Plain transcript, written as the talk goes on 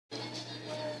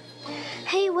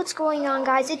Hey, what's going on,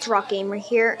 guys? It's Rock Gamer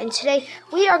here, and today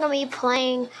we are going to be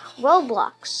playing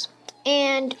Roblox.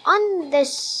 And in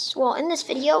this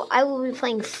video, I will be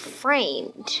playing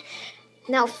Framed.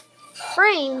 Now,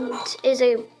 Framed is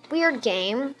a weird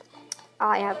game.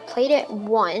 I have played it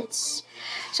once.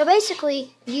 So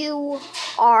basically, you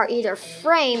are either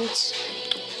framed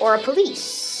or a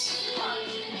police.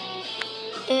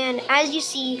 And as you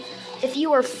see, if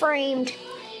you are framed,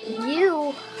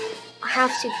 you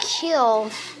have to kill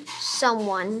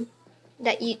someone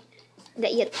that you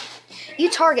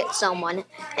target someone,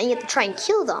 and you have to try and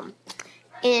kill them.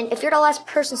 And if you're the last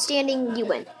person standing, you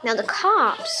win. Now the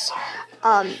cops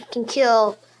can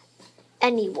kill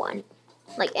anyone,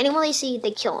 like anyone they see,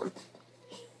 they kill them.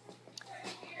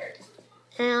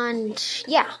 And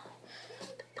yeah,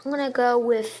 I'm gonna go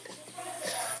with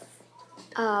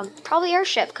probably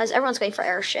airship, because everyone's going for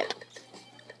airship.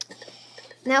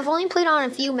 Now, I've only played on a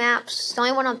few maps. The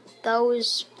only one of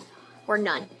those were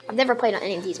none. I've never played on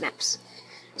any of these maps.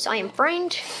 So I am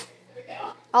framed.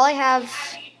 All I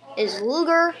have is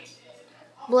Luger,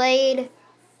 Blade,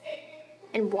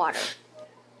 and water.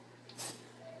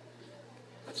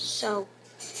 So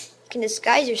you can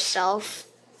disguise yourself.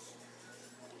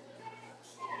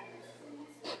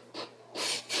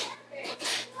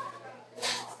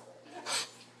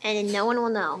 And then no one will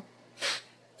know.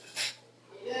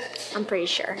 I'm pretty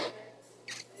sure.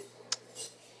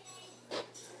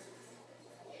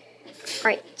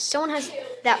 Alright, someone has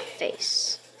that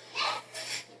face.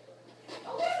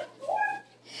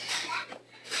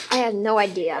 I have no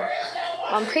idea.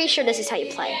 Well, I'm pretty sure this is how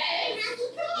you play.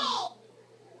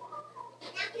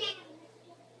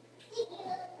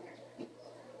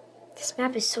 This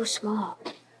map is so small.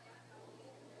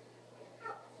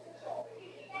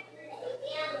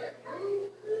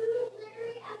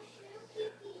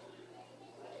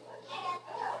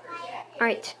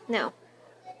 Alright, now,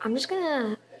 I'm just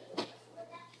gonna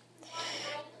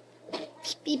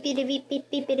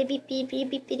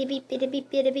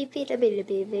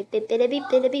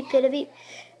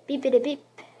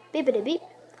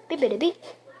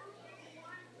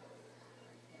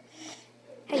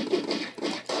Hey.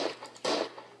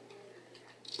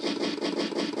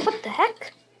 What the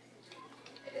heck?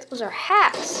 Those are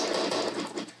hacks.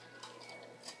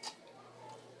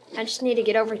 I just need to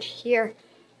get over here.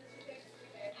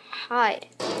 Hide.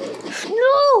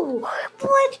 No!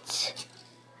 What?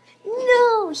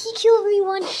 No! He killed me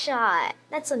one shot.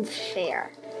 That's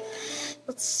unfair.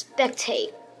 Let's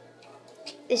spectate.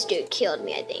 This dude killed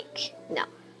me, I think. No.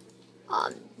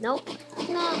 Nope.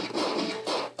 No.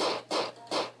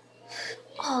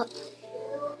 Oh.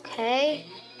 Okay.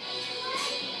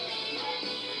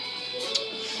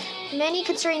 Many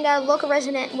considering that a local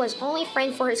resident was only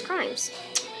framed for his crimes.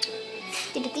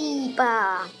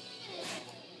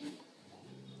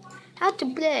 How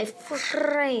to play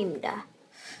Framed.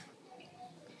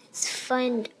 Let's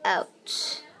find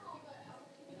out.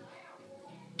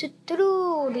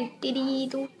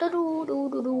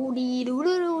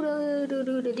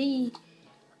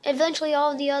 Eventually,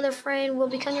 all of the other framed will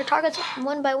become your targets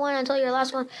one by one until your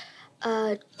last one.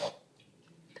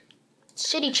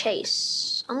 City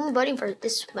Chase. I'm voting for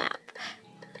this map.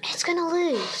 It's gonna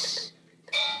lose.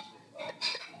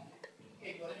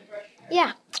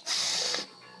 Yeah.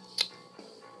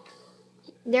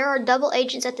 There are double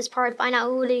agents at this part. Find out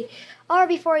who they are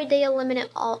before they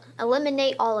eliminate all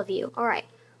of you. Alright.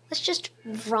 Let's just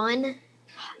run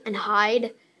and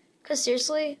hide. Because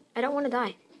seriously, I don't want to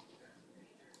die.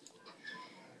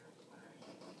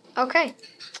 Okay.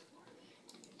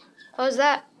 What was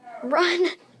that?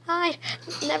 Run. Hide.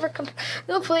 Never come.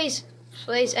 No, please.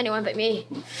 Please, anyone but me.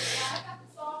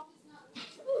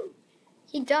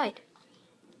 He died.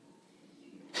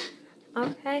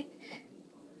 Okay.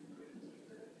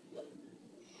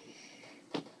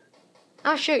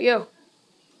 I'll shoot you.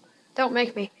 Don't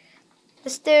make me.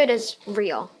 This dude is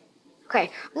real.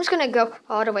 Okay, I'm just gonna go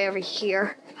all the way over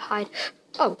here. Hide.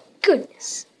 Oh,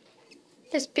 goodness.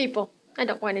 There's people. I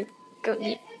don't want to go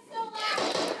eat.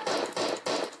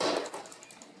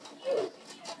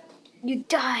 You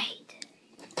died.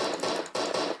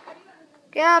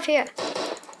 Get off here.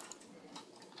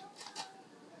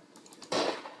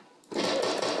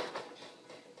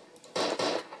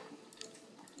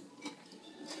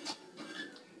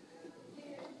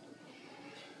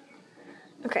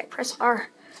 Okay, press R.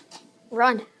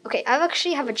 Run. Okay, I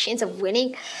actually have a chance of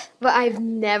winning, but I've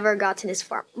never gotten this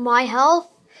far. My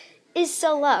health is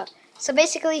so low. So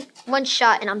basically, one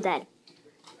shot and I'm dead.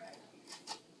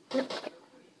 No.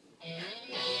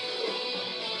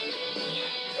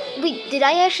 Wait, did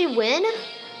I actually win?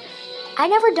 I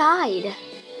never died.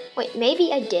 Wait,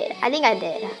 maybe I did. I think I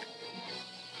did.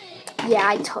 Yeah,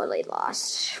 I totally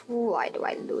lost. Why do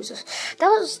I lose this? That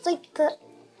was like the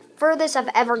furthest I've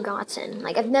ever gotten.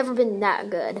 Like, I've never been that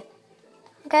good.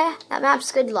 Okay, that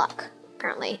map's good luck,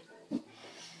 apparently.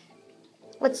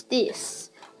 What's this?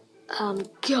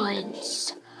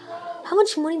 Guns. How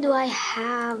much money do I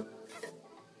have?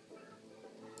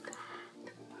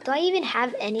 Do I even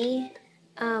have any?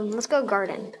 Let's go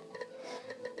garden.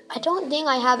 I don't think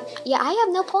I have. Yeah, I have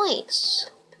no points.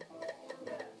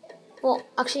 Well,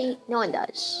 actually, no one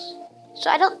does. So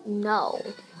I don't know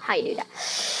how you do that.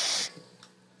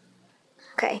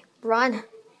 Okay, run,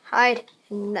 hide,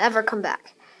 and never come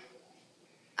back.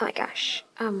 Oh my gosh.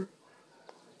 Okay,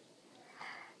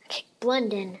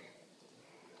 blend in.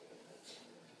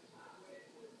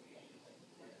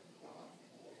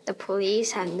 The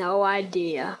police have no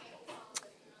idea.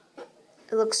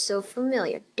 It looks so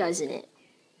familiar, doesn't it?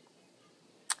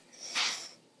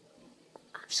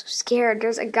 I'm so scared.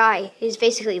 There's a guy. He's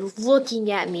basically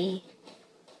looking at me.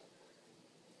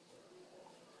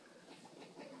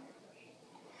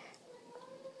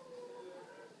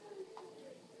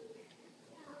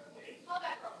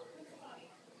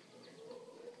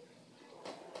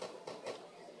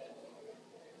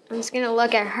 I'm just gonna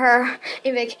look at her and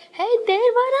be like, hey, Dad,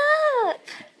 what up?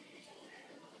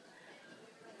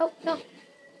 Oh, no.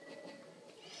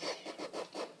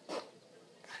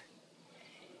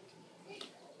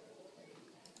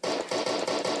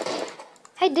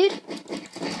 Hey, dude.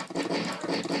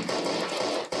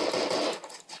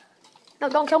 No,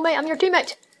 don't kill me. I'm your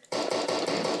teammate.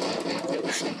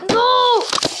 No!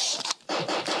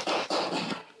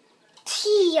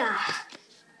 Tia.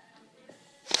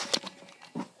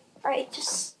 Alright,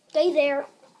 just stay there.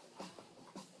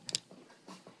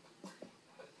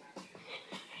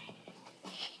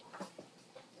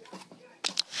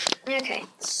 Okay,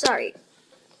 sorry.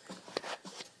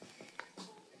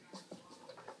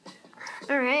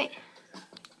 Alright.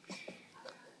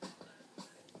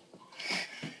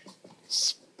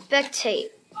 Spectate.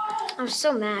 I'm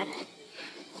so mad.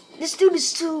 This dude is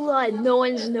still alive. No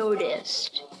one's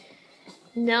noticed.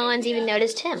 No one's even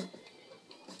noticed him.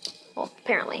 Well,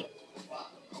 apparently.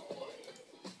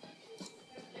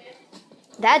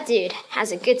 That dude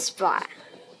has a good spot.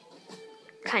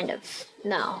 Kind of.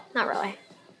 No, not really.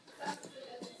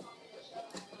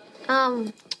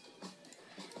 I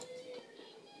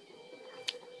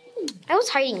was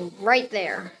hiding right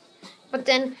there. But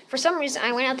then, for some reason,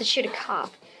 I went out to shoot a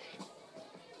cop.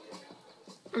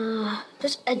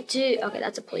 There's a dude. Okay,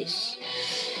 that's a police.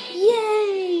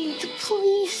 Yay! The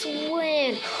police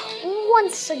win!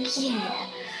 Once again.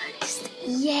 Just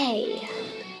yay.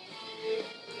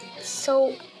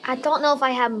 So, I don't know if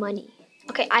I have money.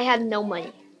 Okay, I have no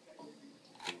money.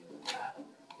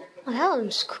 Oh, that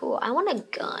one's cool. I want a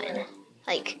gun.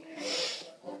 Like,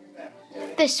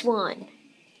 this one.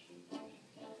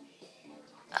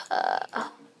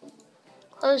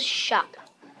 Close shop.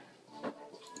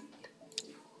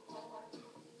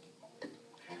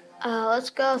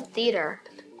 Let's go theater.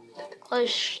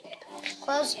 Close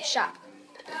shop.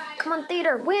 Come on,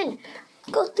 theater, win.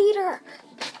 Go theater.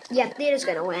 Yeah, theater's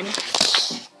gonna win.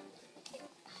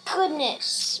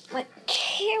 Goodness, my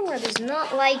camera does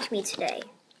not like me today.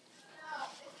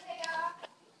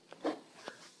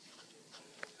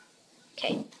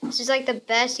 Okay, this is like the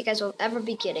best you guys will ever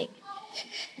be getting.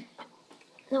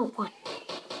 No, one.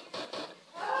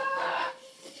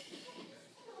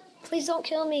 Please don't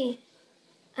kill me.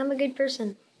 I'm a good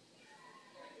person.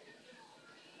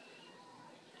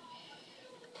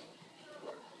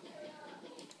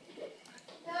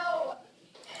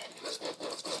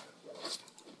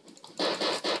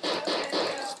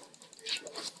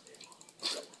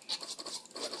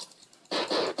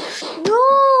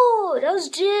 No, those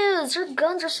dudes, their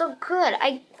guns are so good.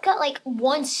 I got like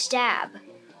one stab.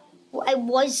 Well, I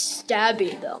was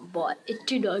stabbing them, but it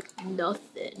did like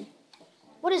nothing.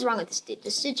 What is wrong with this dude?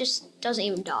 This dude just doesn't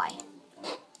even die.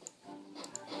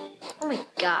 Oh my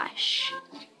gosh.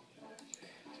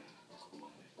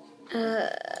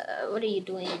 What are you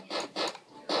doing?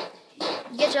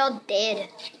 You guys are all dead.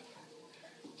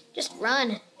 Just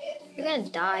run. You're gonna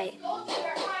die.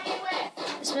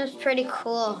 This map's pretty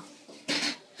cool.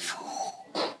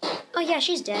 Oh yeah,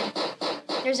 she's dead.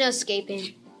 There's no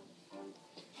escaping.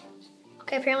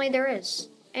 Okay, apparently there is.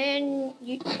 And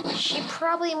she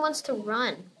probably wants to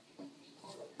run.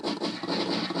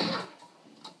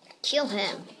 Kill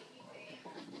him.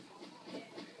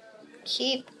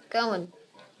 Keep going.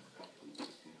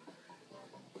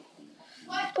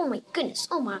 Oh my goodness,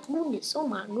 oh my goodness, oh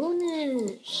my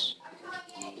goodness.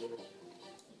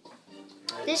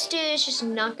 This dude is just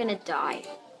not gonna die.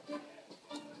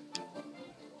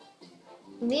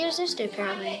 They resisted,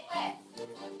 apparently.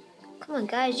 Come on,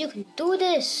 guys, you can do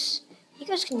this. You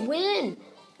guys can win.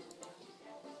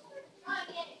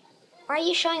 Why are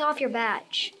you showing off your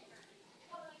badge?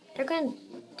 They're gonna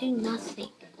do nothing.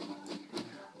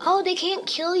 Oh, they can't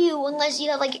kill you unless you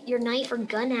have, like, your knife or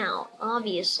gun out,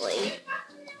 obviously.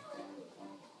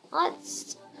 Well,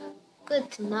 that's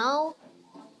good to know.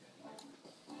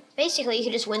 Basically, you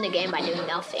can just win the game by doing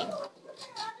nothing.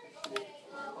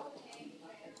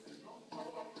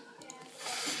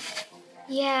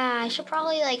 Yeah, I should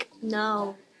probably, like,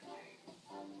 know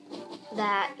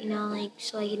that, you know, like,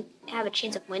 so I can have a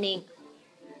chance of winning.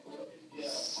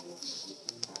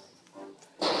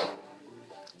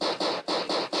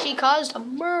 She caused a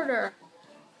murder.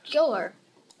 Kill her.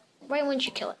 Why wouldn't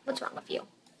you kill it? What's wrong with you?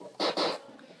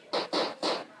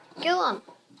 Kill him.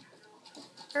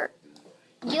 You're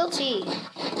guilty.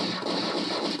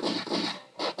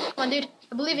 Come on, dude.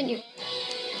 I believe in you.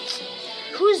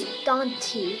 Who's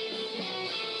Dante?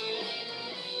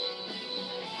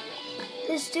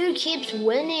 This dude keeps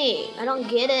winning. I don't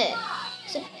get it.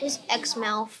 Is it his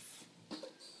ex-mouth?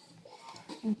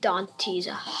 Dante's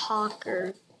a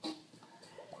hawker.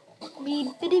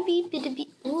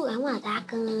 Ooh, I want that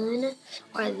gun.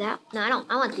 Or that. No, I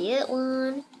don't. I want the other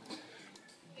one.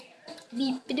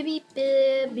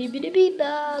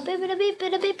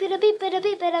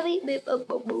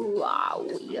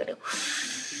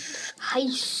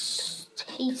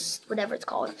 Heist, whatever it's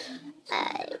called.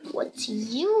 What's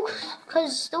you?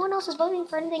 Because no one else is voting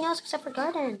for anything else except for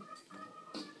Garden.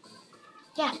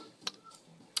 Yeah.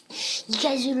 You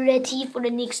guys are ready for the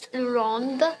next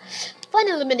round? Find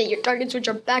and eliminate your targets which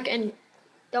are back and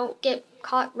don't get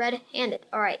caught red-handed.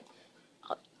 Alright.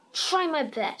 I'll try my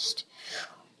best.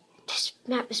 This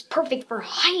map is perfect for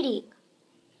hiding.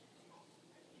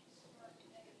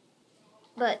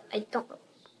 But I don't know.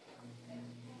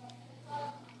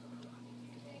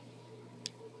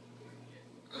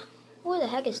 What the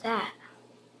heck is that?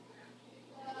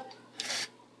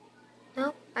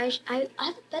 No, I have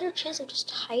a better chance of just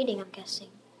hiding, I'm guessing.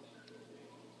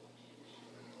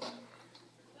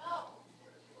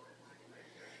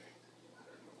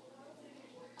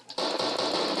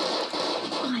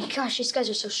 Oh my gosh, these guys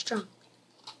are so strong.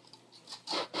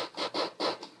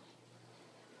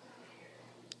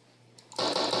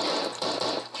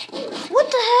 What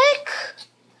the heck?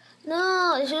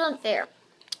 No, this is unfair.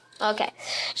 Okay,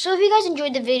 so if you guys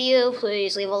enjoyed the video,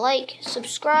 please leave a like,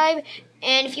 subscribe,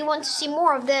 and if you want to see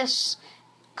more of this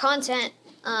content,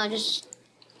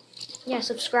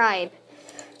 subscribe.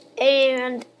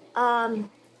 And,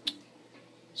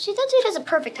 see, that's it as a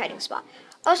perfect hiding spot.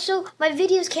 Also, my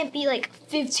videos can't be, like,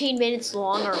 15 minutes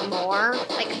long or more.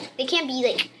 Like, they can't be,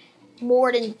 like,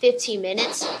 more than 15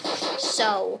 minutes.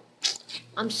 So,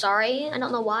 I'm sorry. I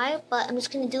don't know why, but I'm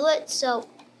just gonna do it. So,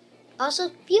 also,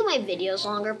 view my videos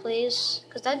longer, please.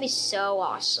 Because that'd be so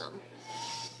awesome.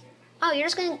 Oh, you're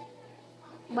just gonna...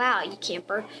 Wow, you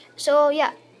camper. So,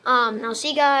 yeah. I'll see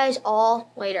you guys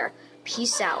all later.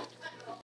 Peace out.